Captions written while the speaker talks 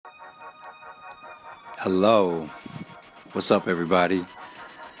Hello. What's up, everybody?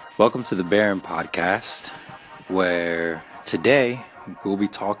 Welcome to the Baron Podcast, where today we'll be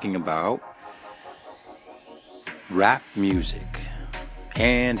talking about rap music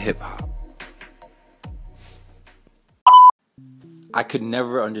and hip hop. I could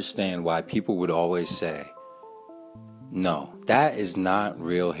never understand why people would always say, no, that is not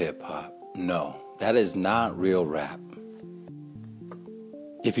real hip hop. No, that is not real rap.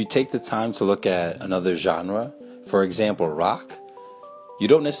 If you take the time to look at another genre, for example, rock, you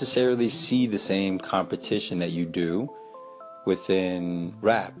don't necessarily see the same competition that you do within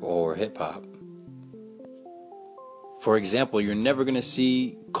rap or hip hop. For example, you're never going to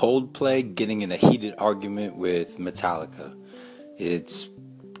see Coldplay getting in a heated argument with Metallica. It's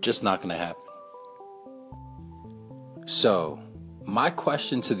just not going to happen. So, my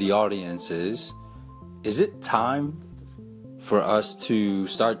question to the audience is it time for us to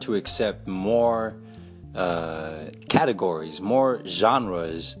start to accept more categories, more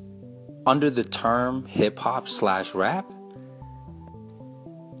genres under the term hip-hop/rap?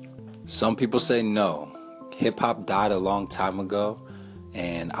 Some people say no. Hip-hop died a long time ago,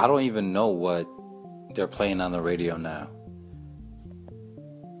 and I don't even know what they're playing on the radio now.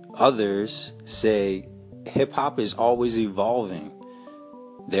 Others say hip-hop is always evolving.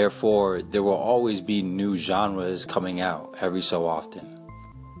 Therefore, there will always be new genres coming out every so often.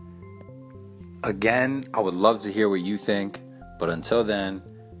 Again, I would love to hear what you think, but until then,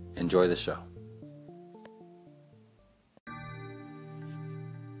 enjoy the show.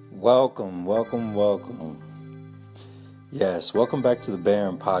 Welcome. Yes, welcome back to the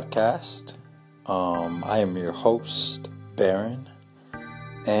Baron Podcast. I am your host, Baron,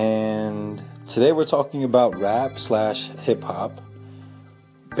 and today we're talking about rap/hip hop.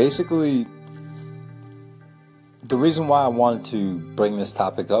 Basically, the reason why I wanted to bring this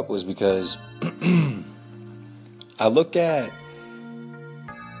topic up was because I look at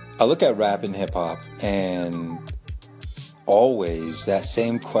rap and hip hop, and always that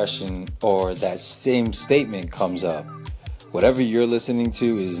same question or that same statement comes up. Whatever you're listening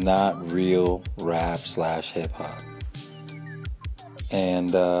to is not real rap/hip hop. And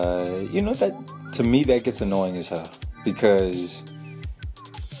that, to me, that gets annoying as hell, because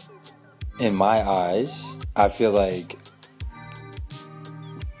in my eyes, I feel like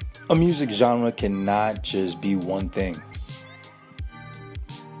a music genre cannot just be one thing.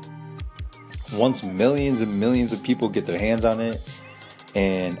 Once millions and millions of people get their hands on it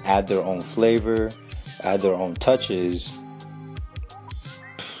and add their own flavor, add their own touches,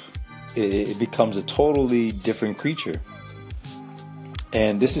 it becomes a totally different creature.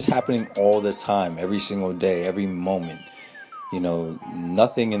 And this is happening all the time, every single day, every moment.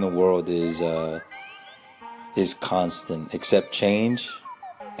 Nothing in the world is constant except change.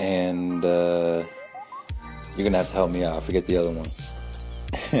 And you're gonna have to help me out. I forget the other one.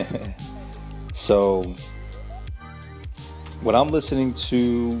 So when I'm listening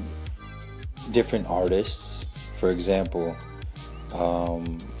to different artists, for example, a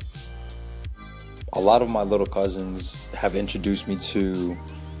lot of my little cousins have introduced me to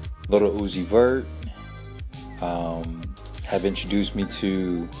Lil Uzi Vert, have introduced me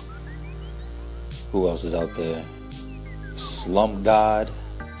to, who else is out there? Slump God.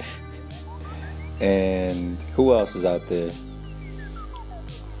 And who else is out there?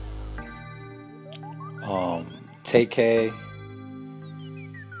 TK.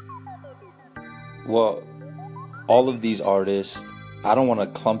 Well, all of these artists, I don't want to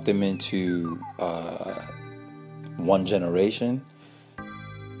clump them into one generation,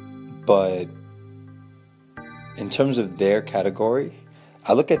 but in terms of their category,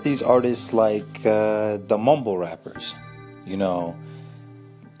 I look at these artists like the mumble rappers.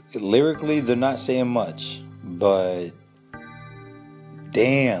 Lyrically, they're not saying much, but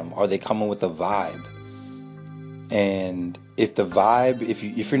damn, are they coming with a vibe? And if the vibe, if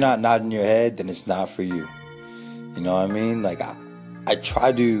you're not nodding your head, then it's not for you. You know what I mean? Like, I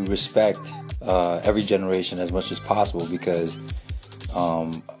try to respect every generation as much as possible, because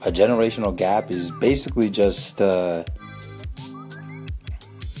a generational gap is basically just an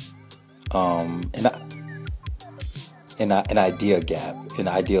idea gap, an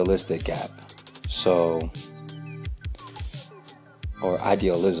idealistic gap. So, or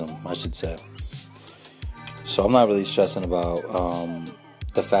idealism, I should say. So I'm not really stressing about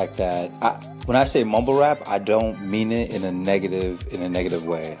the fact that when I say mumble rap, I don't mean it in a negative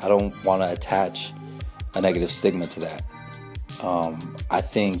way. I don't want to attach a negative stigma to that. I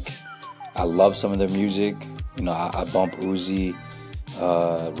think I love some of their music. I bump Uzi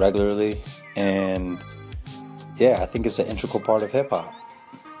regularly, and yeah, I think it's an integral part of hip hop.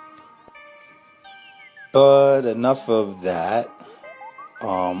 But enough of that.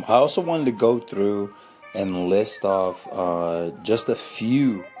 I also wanted to go through and list off just a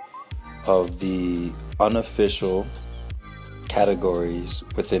few of the unofficial categories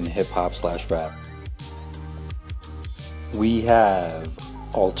within hip hop slash rap. We have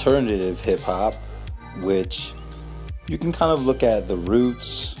alternative hip hop, which you can kind of look at The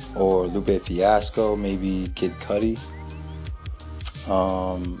Roots or Lupe Fiasco, maybe Kid Cudi.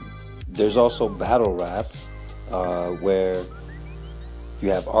 There's also battle rap, where you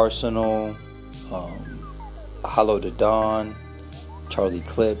have Arsenal, Hollow Da Don, Charlie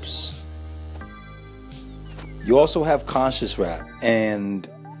Clips. You also have conscious rap. And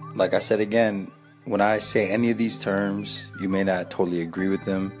like I said again, when I say any of these terms, you may not totally agree with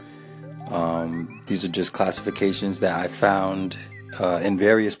them. These are just classifications that I found in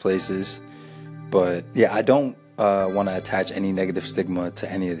various places. But yeah, I don't want to attach any negative stigma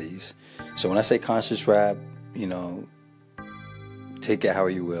to any of these. So when I say conscious rap, take it how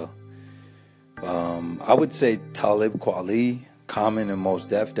you will. I would say Talib Kweli, Common, and Mos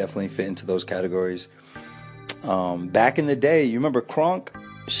Def definitely fit into those categories. Back in the day, you remember Crunk?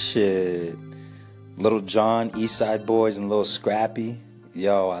 Shit. Little John, East Side Boys, and Lil Scrappy.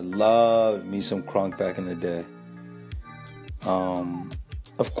 Yo, I loved me some Crunk back in the day.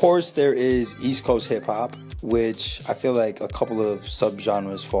 Of course, there is East Coast hip hop, which I feel like a couple of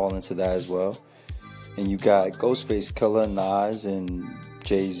subgenres fall into that as well. And you got Ghostface Killah, Nas, and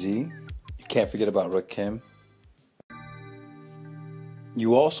Jay-Z. You can't forget about Rakim.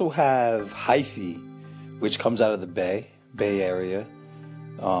 You also have Hyphy, which comes out of the Bay Area.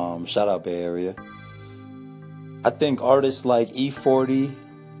 Shout out Bay Area. I think artists like E40,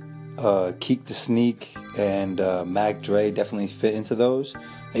 Keek the Sneak, and Mac Dre definitely fit into those.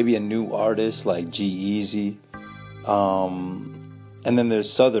 Maybe a new artist like G-Eazy. And then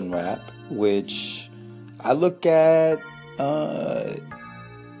there's Southern rap, which I look at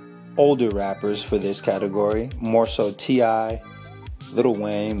older rappers for this category. More so T.I., Lil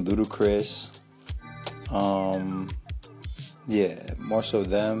Wayne, Ludacris. Yeah, more so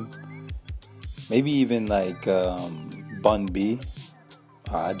them. Maybe even like Bun B.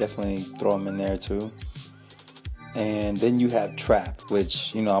 I definitely throw him in there too. And then you have trap,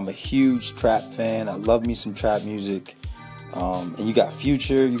 which, I'm a huge trap fan. I love me some trap music. And you got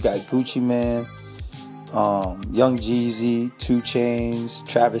Future, you got Gucci Mane, Young Jeezy, 2 Chainz,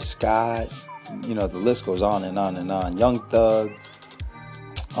 Travis Scott. The list goes on and on and on. Young Thug.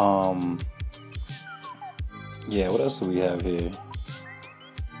 Yeah, what else do we have here?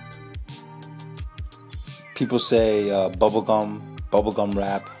 People say bubblegum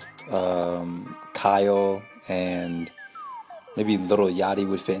rap, Kyle, and maybe Lil Yachty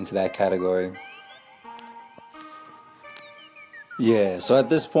would fit into that category. Yeah, so at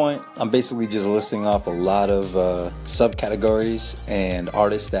this point, I'm basically just listing off a lot of subcategories and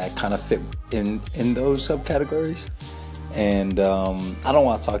artists that kind of fit in those subcategories. And I don't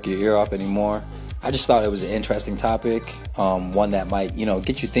want to talk your ear off anymore. I just thought it was an interesting topic, one that might,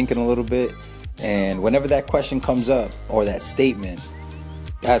 get you thinking a little bit. And whenever that question comes up, or that statement,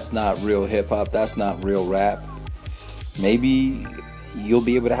 that's not real hip-hop, that's not real rap, maybe you'll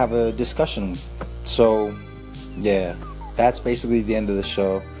be able to have a discussion. So, yeah, that's basically the end of the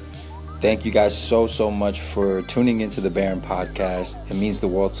show. Thank you guys so much for tuning into the Baron Podcast. It means the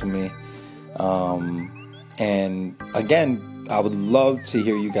world to me. And again, I would love to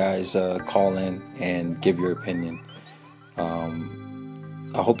hear you guys call in and give your opinion.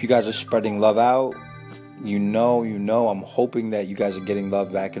 I hope you guys are spreading love out. I'm hoping that you guys are getting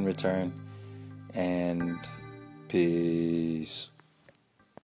love back in return. And peace.